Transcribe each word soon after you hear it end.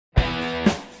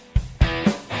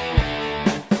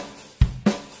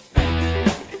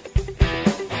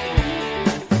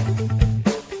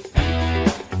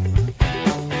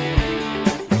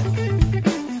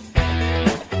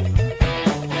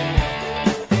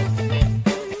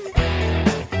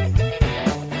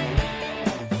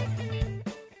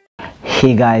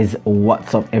Hey guys,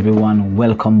 what's up everyone?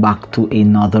 Welcome back to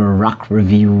another rack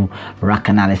review, rack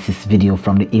analysis video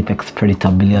from the Apex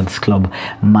Predator Billiards Club.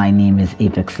 My name is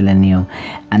Apex Lenio,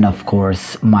 and of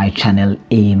course my channel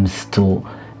aims to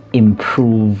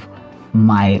improve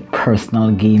my personal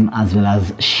game as well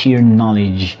as sheer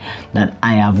knowledge that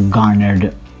I have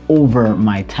garnered over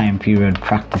my time period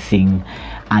practicing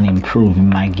and improving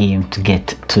my game to get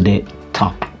to the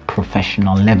top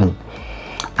professional level.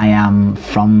 I am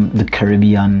from the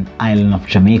Caribbean island of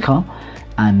Jamaica,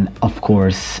 and of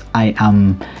course I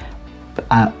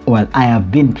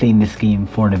have been playing this game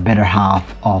for the better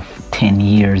half of 10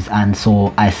 years, and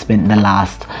so I spent the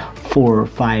last 4,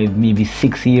 5, maybe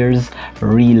 6 years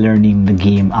relearning the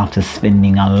game after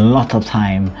spending a lot of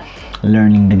time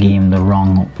learning the game the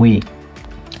wrong way.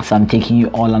 So I'm taking you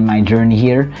all on my journey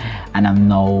here, and I'm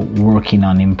now working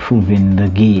on improving the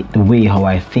way how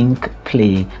I think,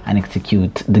 play and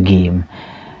execute the game.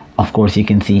 Of course, you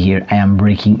can see here I am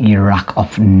breaking a rack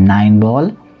of 9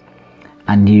 ball,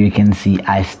 and here you can see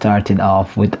I started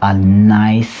off with a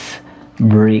nice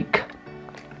break.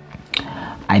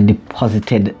 I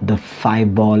deposited the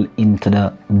 5 ball into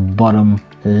the bottom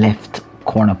left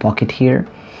corner pocket here,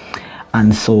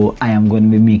 and so I am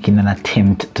going to be making an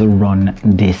attempt to run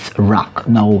this rack.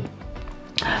 Now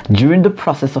during the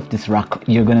process of this rack,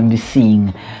 you're going to be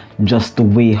seeing just the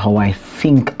way how I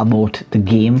think about the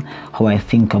game, how I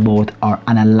think about or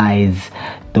analyze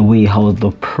the way how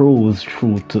the pros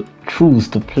choose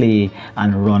to play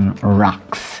and run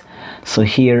racks. So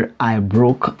here I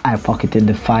pocketed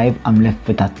the 5. I'm left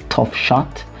with a tough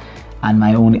shot, and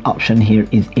my only option here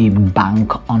is a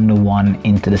bank on the 1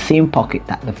 into the same pocket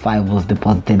that the 5 was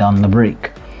deposited on the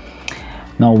break.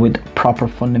 Now with proper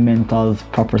fundamentals,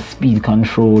 proper speed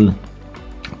control,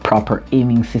 proper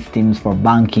aiming systems for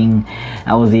banking,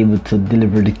 I was able to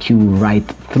deliver the cue right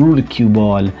through the cue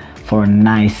ball for a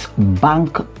nice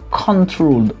bank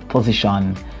controlled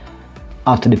position.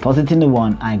 After depositing the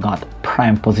 1, I got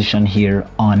prime position here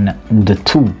on the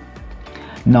 2.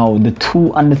 Now the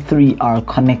 2 and the 3 are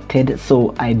connected,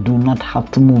 so I do not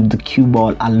have to move the cue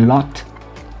ball a lot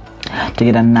to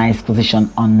get a nice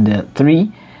position on the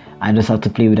 3. I just have to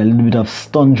play with a little bit of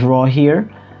stun draw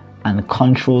here and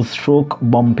control stroke,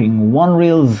 bumping 1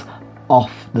 rails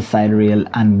off the side rail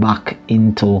and back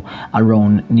into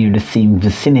around near the same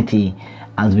vicinity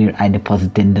as where I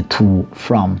deposited the 2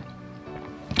 from.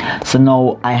 So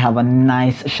now I have a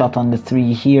nice shot on the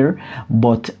 3 here,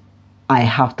 but I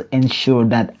have to ensure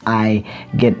that I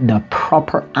get the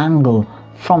proper angle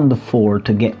from the 4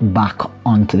 to get back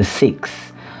onto the 6.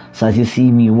 So as you see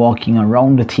me walking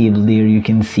around the table there, you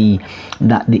can see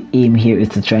that the aim here is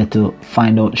to try to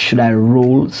find out, should I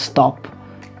roll, stop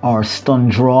or stun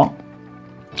draw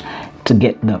to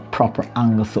get the proper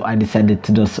angle. So I decided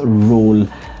to just roll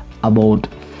about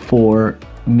 4,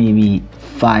 maybe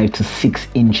 5 to 6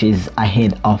 inches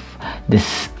ahead of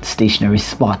this stationary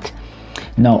spot.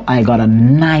 Now I got a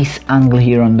nice angle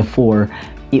here on the 4.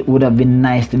 It would have been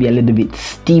nice to be a little bit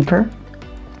steeper,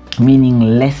 meaning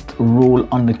less roll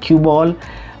on the cue ball,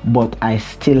 but I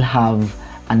still have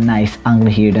a nice angle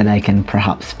here that I can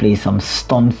perhaps play some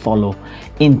stun follow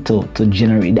into to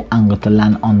generate the angle to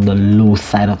land on the low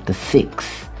side of the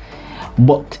 6.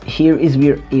 But here is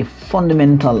where a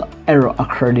fundamental error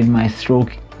occurred in my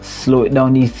stroke. Slow it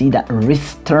down. You see that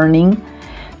wrist turning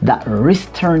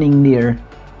there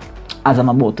as I'm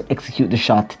about to execute the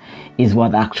shot is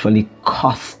what actually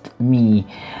cost me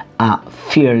a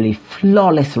fairly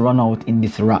flawless run out in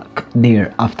this rack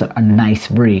there after a nice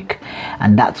break,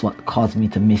 and that's what caused me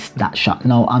to miss that shot.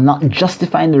 Now I'm not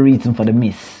justifying the reason for the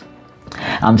miss,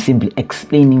 I'm simply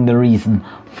explaining the reason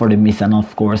for the miss, and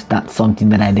of course that's something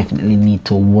that I definitely need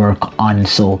to work on.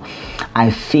 So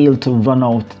I failed to run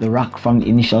out the rack from the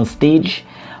initial stage,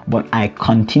 but I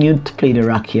continued to play the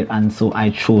rack here, and so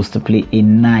I chose to play a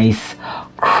nice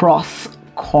cross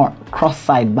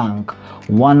side bank,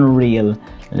 1 rail,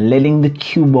 letting the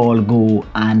cue ball go,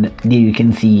 and there you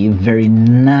can see a very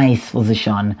nice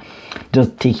position,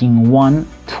 just taking 1,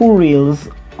 2 rails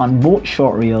on both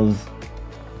short rails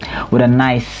with a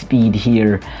nice speed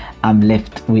here. I'm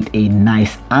left with a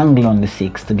nice angle on the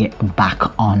 6 to get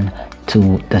back on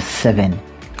to the 7.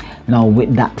 Now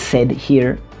with that said,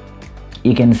 here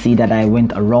you can see that I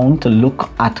went around to look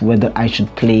at whether I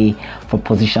should play for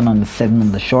position on the 7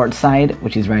 on the short side,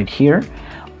 which is right here,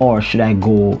 or should I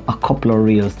go a couple of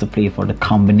rails to play for the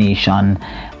combination,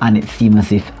 and it seems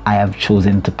as if I have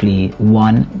chosen to play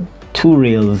 1, 2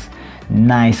 rails,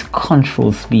 nice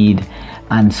control speed,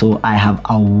 and so I have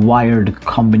a wired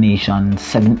combination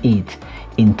 7-8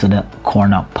 into the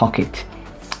corner pocket.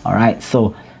 All right,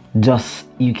 so just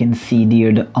you can see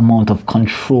there the amount of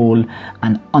control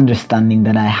and understanding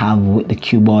that I have with the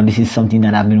cue ball. This is something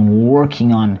that I've been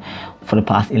working on for the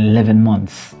past 11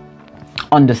 months,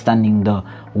 understanding the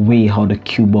way how the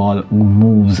cue ball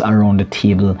moves around the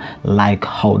table, like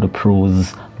how the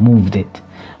pros moved it.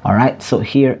 All right, so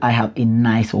here I have a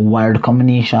nice wired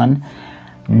combination.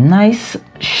 Nice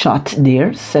shot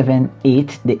there,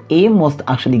 7-8. The aim was to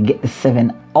actually get the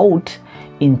 7 out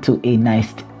into a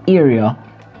nice area,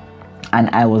 and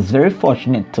I was very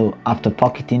fortunate to, after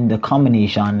pocketing the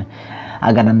combination,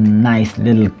 I got a nice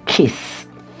little kiss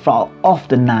off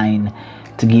the 9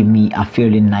 to give me a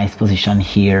fairly nice position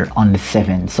here on the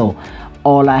 7. So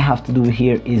all I have to do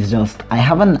here is just, I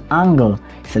have an angle,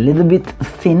 it's a little bit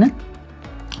thin,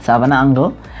 so I have an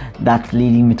angle that's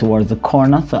leading me towards the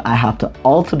corner, so I have to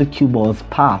alter the cue ball's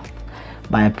path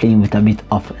by playing with a bit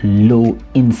of low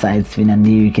inside spin, and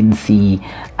there you can see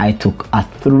I took a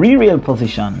 3 rail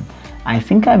position. I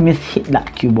think I mishit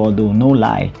that cue ball though, no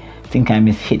lie, I think I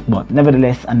mishit, but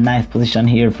nevertheless a nice position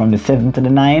here from the 7 to the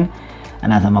 9.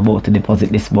 And as I'm about to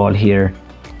deposit this ball here,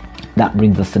 that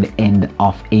brings us to the end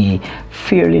of a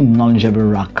fairly knowledgeable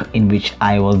rock, in which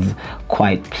I was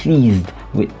quite pleased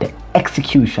with the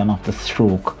execution of the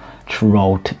stroke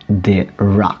throughout the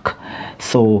rock.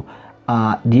 So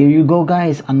there you go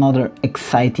guys, another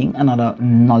exciting, another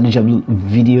knowledgeable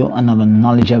video, another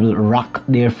knowledgeable rock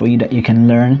there for you that you can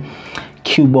learn.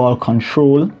 Cue ball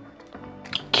control,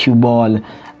 cue ball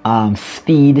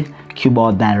speed, cue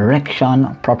ball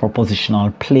direction, proper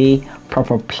positional play,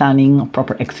 proper planning,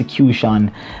 proper execution,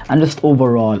 and just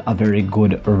overall a very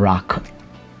good rock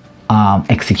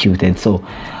executed. So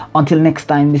until next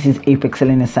time, this is Apex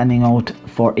signing out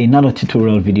for another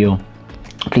tutorial video.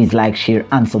 Please like, share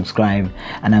and subscribe,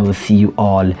 and I will see you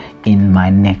all in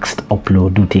my next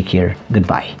upload. Do take care.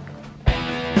 Goodbye.